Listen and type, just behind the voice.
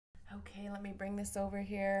Okay, let me bring this over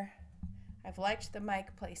here. I've liked the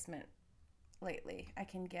mic placement lately. I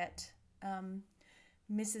can get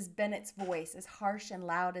Mrs. Bennet's voice as harsh and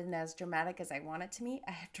loud and as dramatic as I want it to be.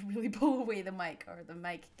 I have to really pull away the mic or the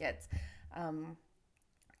mic gets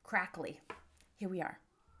crackly. Here we are.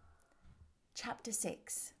 Chapter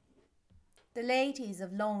 6. The ladies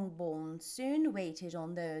of Longbourn soon waited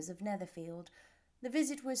on those of Netherfield. The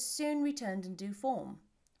visit was soon returned in due form.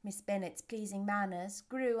 Miss Bennet's pleasing manners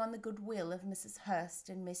grew on the goodwill of Mrs. Hurst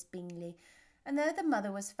and Miss Bingley, and though the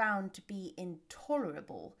mother was found to be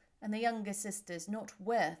intolerable, and the younger sisters not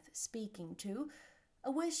worth speaking to, a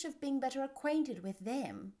wish of being better acquainted with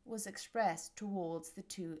them was expressed towards the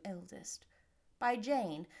two eldest. By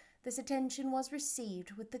Jane, this attention was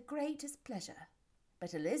received with the greatest pleasure,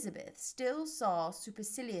 but Elizabeth still saw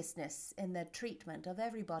superciliousness in their treatment of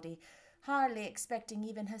everybody, hardly expecting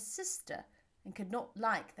even her sister, and could not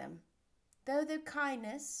like them. Though their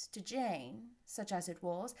kindness to Jane, such as it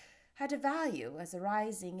was, had a value as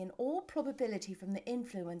arising in all probability from the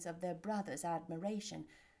influence of their brother's admiration,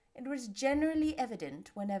 it was generally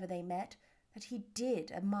evident, whenever they met, that he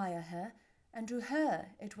did admire her, and to her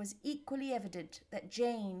it was equally evident that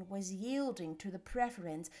Jane was yielding to the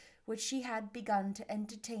preference which she had begun to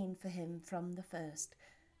entertain for him from the first,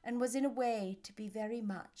 and was in a way to be very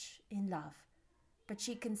much in love. But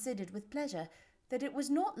she considered with pleasure that it was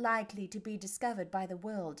not likely to be discovered by the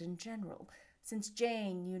world in general, since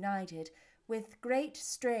Jane united, with great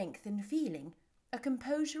strength and feeling, a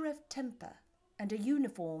composure of temper and a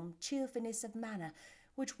uniform cheerfulness of manner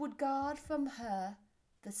which would guard from her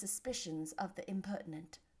the suspicions of the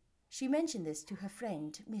impertinent. She mentioned this to her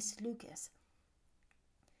friend, Miss Lucas.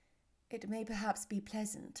 "It may perhaps be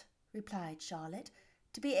pleasant," replied Charlotte,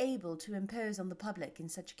 "to be able to impose on the public in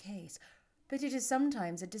such a case, but it is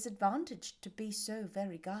sometimes a disadvantage to be so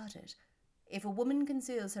very guarded. If a woman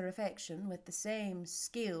conceals her affection with the same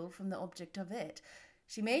skill from the object of it,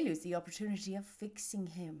 she may lose the opportunity of fixing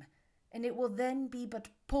him, and it will then be but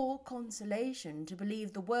poor consolation to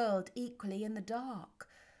believe the world equally in the dark.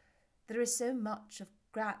 There is so much of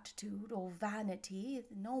gratitude or vanity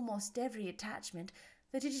in almost every attachment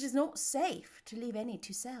that it is not safe to leave any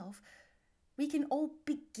to self. We can all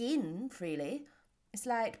begin freely. A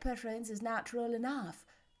slight preference is natural enough,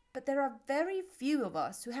 but there are very few of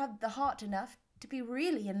us who have the heart enough to be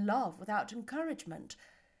really in love without encouragement.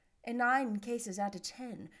 In 9 cases out of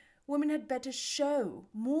 10, woman had better show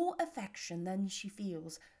more affection than she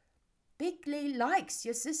feels. Bingley likes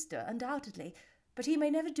your sister, undoubtedly, but he may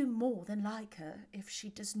never do more than like her if she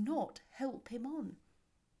does not help him on."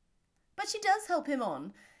 "But she does help him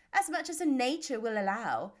on, as much as her nature will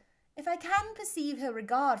allow. If I can perceive her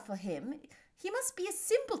regard for him, he must be a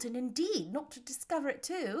simpleton indeed not to discover it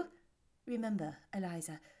too. Remember,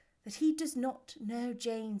 Eliza, that he does not know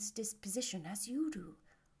Jane's disposition as you do."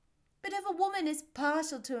 "But if a woman is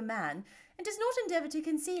partial to a man, and does not endeavour to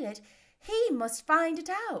conceal it, he must find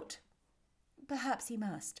it out." "Perhaps he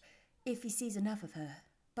must, if he sees enough of her.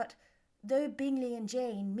 But though Bingley and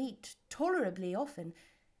Jane meet tolerably often,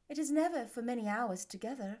 it is never for many hours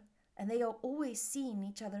together, and they are always seeing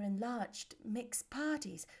each other in large mixed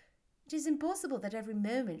parties. It is impossible that every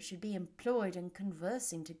moment should be employed in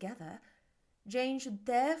conversing together. Jane should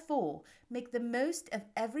therefore make the most of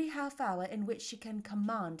every half-hour in which she can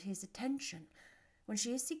command his attention. When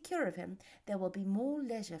she is secure of him, there will be more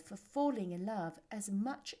leisure for falling in love as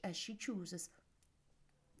much as she chooses."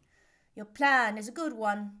 "Your plan is a good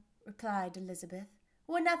one," replied Elizabeth,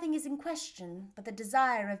 "where nothing is in question but the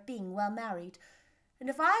desire of being well married. And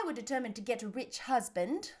if I were determined to get a rich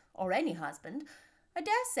husband, or any husband, I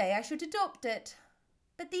dare say I should adopt it.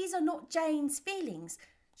 But these are not Jane's feelings.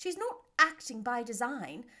 She is not acting by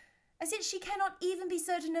design. As yet she cannot even be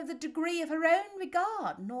certain of the degree of her own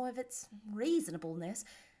regard, nor of its reasonableness.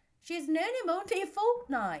 She has known him only a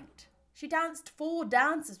fortnight. She danced 4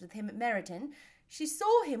 dances with him at Meryton. She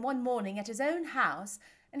saw him one morning at his own house,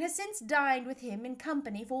 and has since dined with him in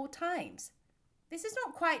company 4 times. This is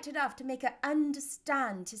not quite enough to make her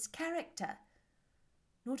understand his character."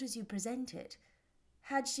 "Not as you present it.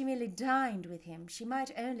 Had she merely dined with him, she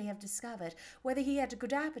might only have discovered whether he had a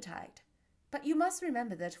good appetite. But you must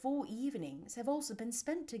remember that 4 evenings have also been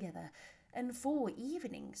spent together, and 4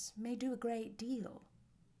 evenings may do a great deal."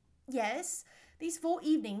 "Yes, these 4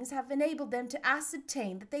 evenings have enabled them to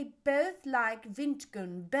ascertain that they both like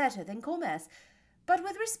Vintgund better than Commerce. But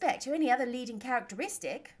with respect to any other leading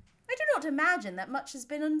characteristic, I do not imagine that much has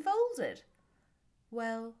been unfolded."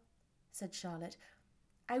 "Well," said Charlotte,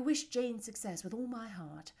 "I wish Jane success with all my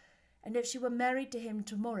heart, and if she were married to him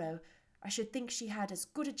tomorrow, I should think she had as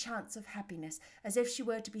good a chance of happiness as if she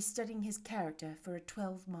were to be studying his character for a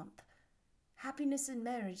 12-month. Happiness in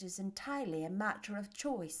marriage is entirely a matter of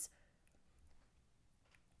choice.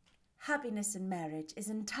 Happiness in marriage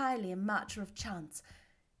is entirely a matter of chance.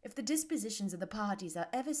 If the dispositions of the parties are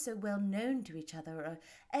ever so well known to each other, or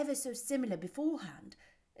ever so similar beforehand,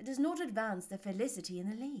 it does not advance their felicity in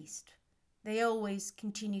the least. They always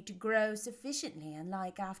continue to grow sufficiently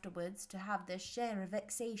unlike afterwards to have their share of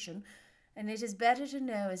vexation, and it is better to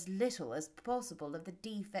know as little as possible of the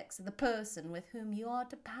defects of the person with whom you are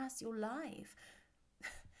to pass your life.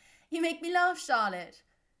 You make me laugh, Charlotte,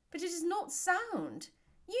 but it is not sound.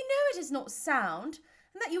 You know it is not sound,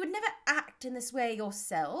 and that you would never act in this way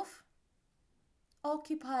yourself.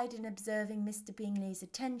 Occupied in observing Mr. Bingley's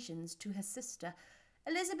attentions to her sister,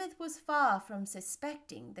 Elizabeth was far from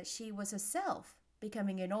suspecting that she was herself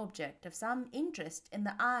becoming an object of some interest in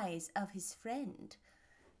the eyes of his friend.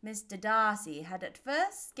 Mr. Darcy had at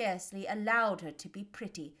first scarcely allowed her to be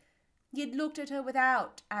pretty. He had looked at her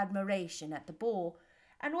without admiration at the ball,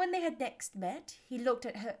 and when they had next met, he looked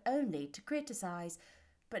at her only to criticise.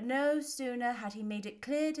 But no sooner had he made it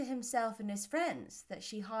clear to himself and his friends that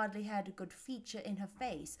she hardly had a good feature in her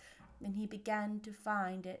face than he began to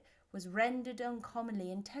find it was rendered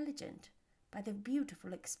uncommonly intelligent by the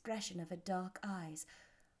beautiful expression of her dark eyes.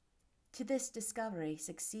 To this discovery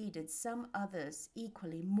succeeded some others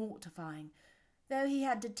equally mortifying. Though he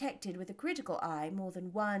had detected with a critical eye more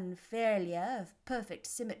than one failure of perfect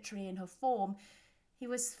symmetry in her form, he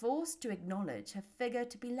was forced to acknowledge her figure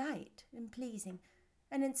to be light and pleasing,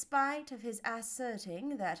 and in spite of his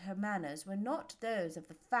asserting that her manners were not those of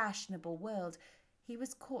the fashionable world, he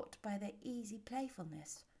was caught by their easy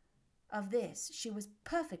playfulness. Of this she was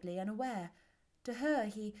perfectly unaware. To her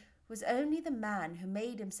he was only the man who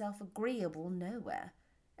made himself agreeable nowhere,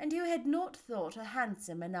 and who had not thought her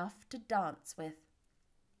handsome enough to dance with.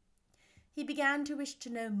 He began to wish to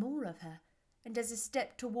know more of her, and as a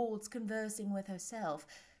step towards conversing with herself,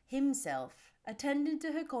 himself attended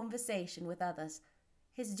to her conversation with others.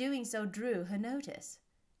 His doing so drew her notice.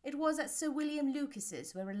 It was at Sir William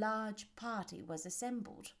Lucas's, where a large party was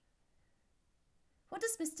assembled. "What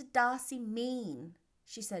does Mr. Darcy mean,"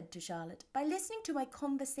 she said to Charlotte, "by listening to my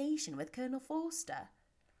conversation with Colonel Forster?"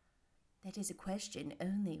 "That is a question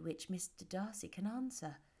only which Mr. Darcy can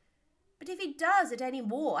answer." "But if he does it any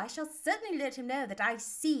more, I shall certainly let him know that I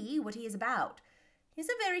see what he is about. He has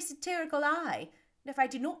a very satirical eye, and if I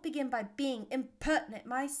do not begin by being impertinent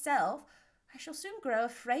myself, I shall soon grow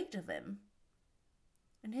afraid of him."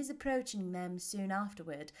 On his approaching them soon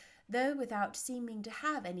afterward, though without seeming to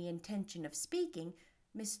have any intention of speaking,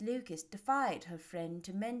 Miss Lucas defied her friend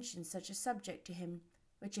to mention such a subject to him,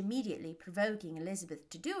 which immediately provoking Elizabeth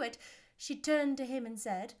to do it, she turned to him and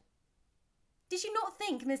said, "Did you not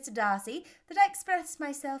think, Mr. Darcy, that I expressed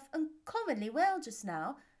myself uncommonly well just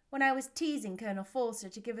now, when I was teasing Colonel Forster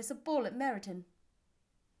to give us a ball at Meryton?"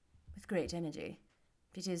 "With great energy.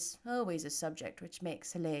 It is always a subject which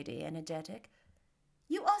makes a lady energetic."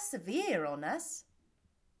 "You are severe on us."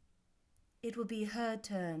 "It will be her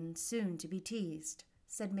turn soon to be teased,"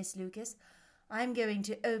 said Miss Lucas. "I am going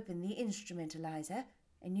to open the instrument, Eliza,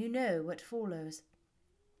 and you know what follows."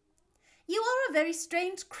 "You are a very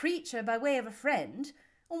strange creature by way of a friend,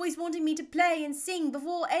 always wanting me to play and sing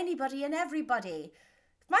before anybody and everybody.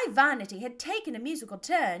 If my vanity had taken a musical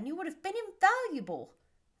turn, you would have been invaluable.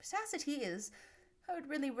 But as it is, I would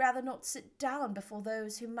really rather not sit down before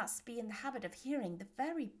those who must be in the habit of hearing the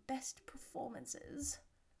very best performances."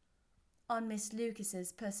 On Miss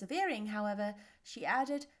Lucas's persevering, however, she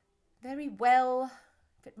added, "Very well,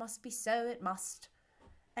 if it must be so, it must,"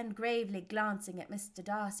 and gravely glancing at Mr.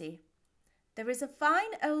 Darcy, "There is a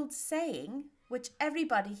fine old saying, which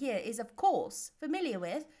everybody here is of course familiar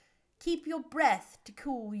with, 'Keep your breath to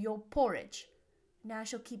cool your porridge.' Now I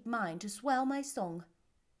shall keep mine to swell my song."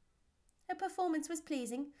 Her performance was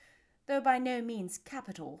pleasing, though by no means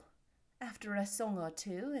capital. After a song or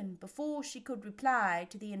two, and before she could reply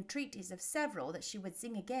to the entreaties of several that she would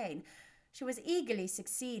sing again, she was eagerly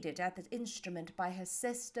succeeded at the instrument by her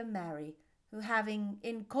sister Mary, who, having,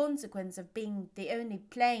 in consequence of being the only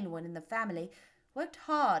plain one in the family, worked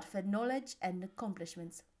hard for knowledge and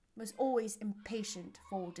accomplishments, was always impatient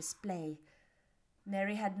for display.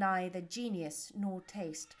 Mary had neither genius nor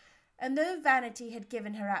taste, and though vanity had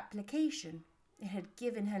given her application, it had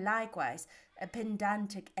given her likewise a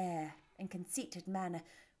pedantic air and conceited manner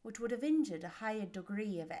which would have injured a higher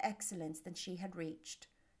degree of excellence than she had reached.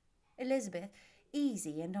 Elizabeth,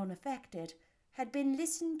 easy and unaffected, had been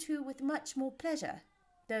listened to with much more pleasure,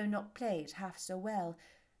 though not played half so well,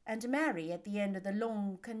 and Mary, at the end of the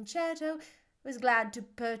long concerto, was glad to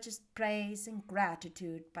purchase praise and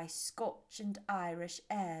gratitude by Scotch and Irish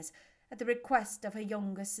airs, at the request of her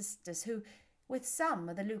younger sisters, who, with some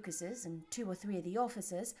of the Lucases and 2 or 3 of the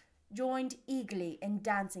officers joined eagerly in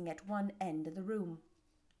dancing at one end of the room.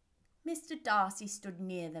 Mr. Darcy stood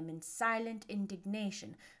near them in silent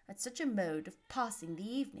indignation at such a mode of passing the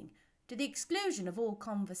evening, to the exclusion of all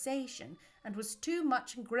conversation, and was too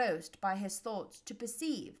much engrossed by his thoughts to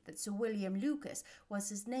perceive that Sir William Lucas was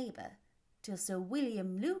his neighbour, till Sir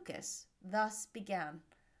William Lucas thus began.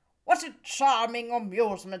 "What a charming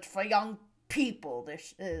amusement for young people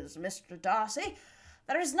this is, Mr. Darcy.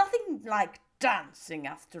 There is nothing like dancing,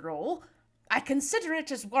 after all. I consider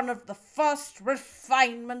it as one of the first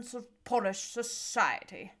refinements of Polish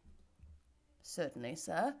society." "Certainly,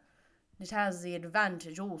 sir. It has the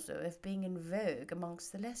advantage also of being in vogue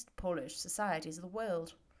amongst the less polished societies of the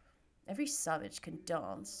world. Every savage can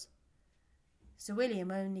dance." Sir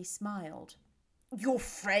William only smiled. "Your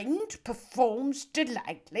friend performs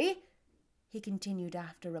delightfully," he continued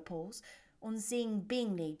after a pause, on seeing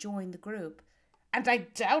Bingley join the group, "and I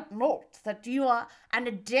doubt not that you are an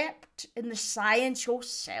adept in the science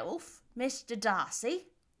yourself, Mr. Darcy."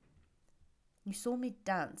 "You saw me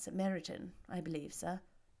dance at Meryton, I believe, sir?"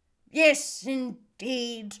 "Yes,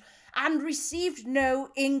 indeed, and received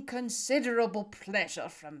no inconsiderable pleasure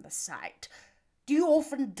from the sight. Do you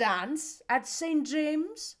often dance at St.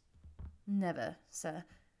 James?" "Never, sir."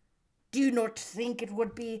 "Do you not think it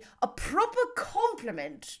would be a proper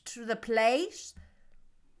compliment to the place?"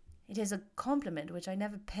 "It is a compliment which I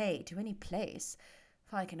never pay to any place,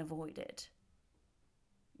 if I can avoid it."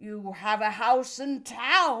 "You have a house in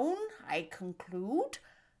town, I conclude?"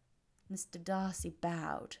 Mr. Darcy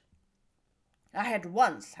bowed. "I had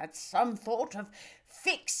once had some thought of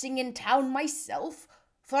fixing in town myself,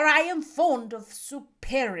 for I am fond of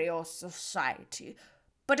superior society,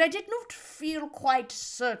 but I did not feel quite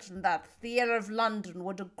certain that the air of London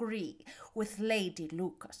would agree with Lady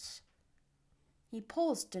Lucas." He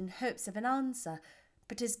paused in hopes of an answer,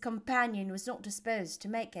 but his companion was not disposed to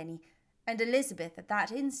make any, and Elizabeth at that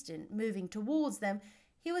instant moving towards them,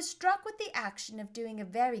 he was struck with the action of doing a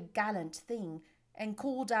very gallant thing, and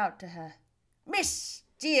called out to her, "Miss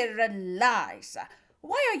dear Eliza,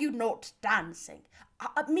 why are you not dancing?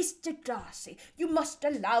 Mr. Darcy, you must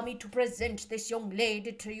allow me to present this young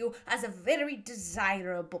lady to you as a very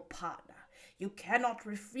desirable partner. You cannot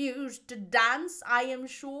refuse to dance, I am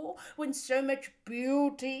sure, when so much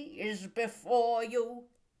beauty is before you."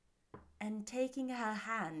 And taking her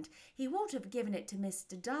hand, he would have given it to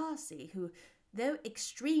Mr. Darcy, who, though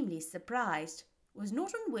extremely surprised, was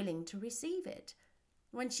not unwilling to receive it,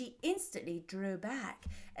 when she instantly drew back,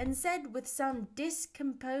 and said with some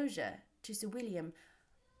discomposure to Sir William,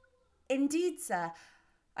 "Indeed, sir,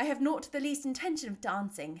 I have not the least intention of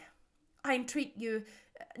dancing. I entreat you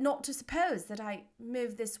not to suppose that I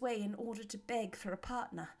move this way in order to beg for a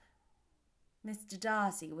partner." Mr.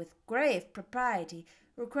 Darcy, with grave propriety,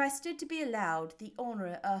 requested to be allowed the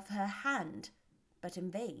honour of her hand, but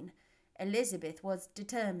in vain. Elizabeth was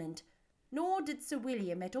determined, nor did Sir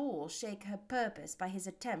William at all shake her purpose by his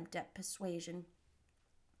attempt at persuasion.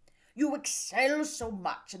 "You excel so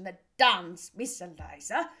much in the dance, Miss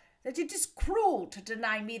Eliza, that it is cruel to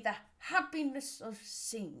deny me the happiness of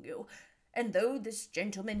seeing you, and though this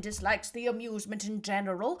gentleman dislikes the amusement in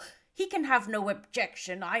general, he can have no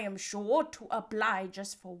objection, I am sure, to oblige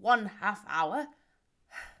us for 1/2 hour."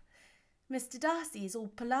 "Mr. Darcy is all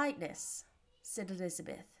politeness," said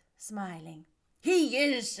Elizabeth, smiling. "He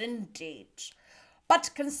is indeed.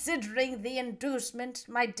 But considering the inducement,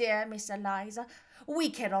 my dear Miss Eliza,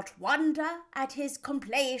 we cannot wonder at his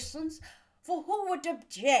complaisance, for who would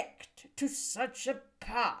object to such a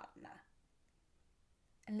partner?"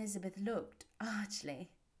 Elizabeth looked archly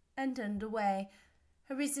and turned away.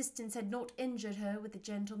 Her resistance had not injured her with the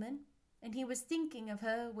gentleman, and he was thinking of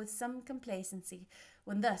her with some complacency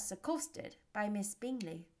when thus accosted by Miss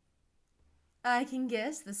Bingley. "I can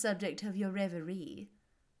guess the subject of your reverie."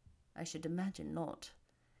 "I should imagine not."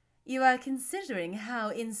 "You are considering how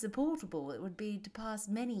insupportable it would be to pass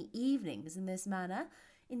many evenings in this manner,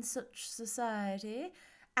 in such society,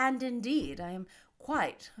 and indeed I am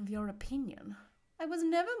quite of your opinion. I was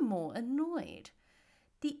never more annoyed.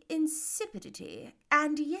 The insipidity,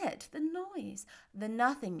 and yet the noise, the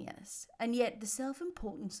nothingness, and yet the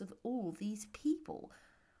self-importance of all these people.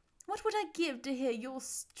 What would I give to hear your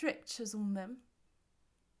strictures on them?"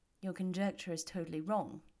 "Your conjecture is totally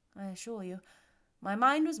wrong, I assure you. My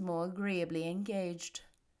mind was more agreeably engaged.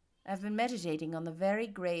 I have been meditating on the very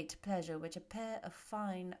great pleasure which a pair of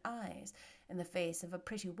fine eyes in the face of a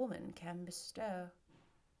pretty woman can bestow."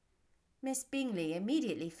 Miss Bingley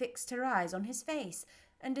immediately fixed her eyes on his face,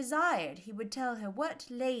 and desired he would tell her what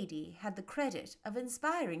lady had the credit of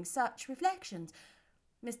inspiring such reflections.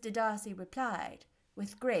 Mr. Darcy replied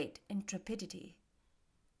with great intrepidity.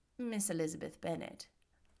 Miss Elizabeth Bennet.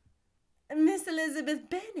 Miss Elizabeth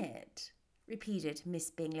Bennet, repeated Miss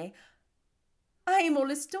Bingley. I am all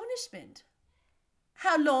astonishment.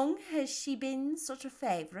 How long has she been such a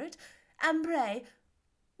favourite? And pray,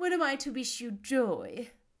 when am I to wish you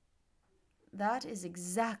joy? That is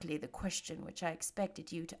exactly the question which I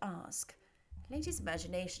expected you to ask. Lady's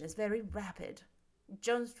imagination is very rapid. It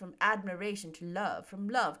jumps from admiration to love, from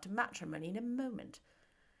love to matrimony in a moment.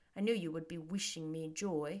 I knew you would be wishing me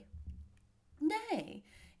joy. Nay,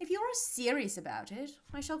 if you are serious about it,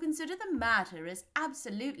 I shall consider the matter as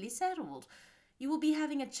absolutely settled. You will be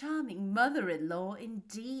having a charming mother-in-law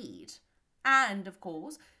indeed. And, of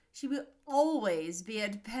course, she will always be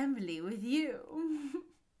at Pemberley with you.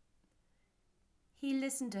 He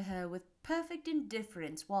listened to her with perfect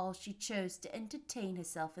indifference while she chose to entertain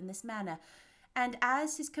herself in this manner, and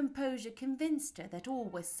as his composure convinced her that all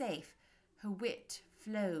was safe, her wit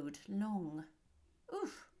flowed long.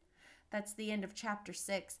 Oof! That's the end of chapter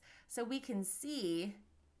 6. So we can see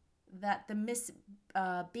that the Miss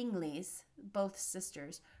Bingleys, both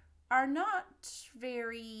sisters, are not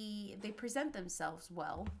very, they present themselves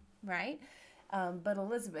well, right? But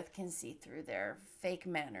Elizabeth can see through their fake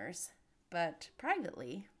manners. But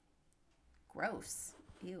privately, gross.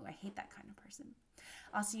 Ew, I hate that kind of person.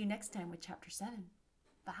 I'll see you next time with chapter 7.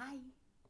 Bye.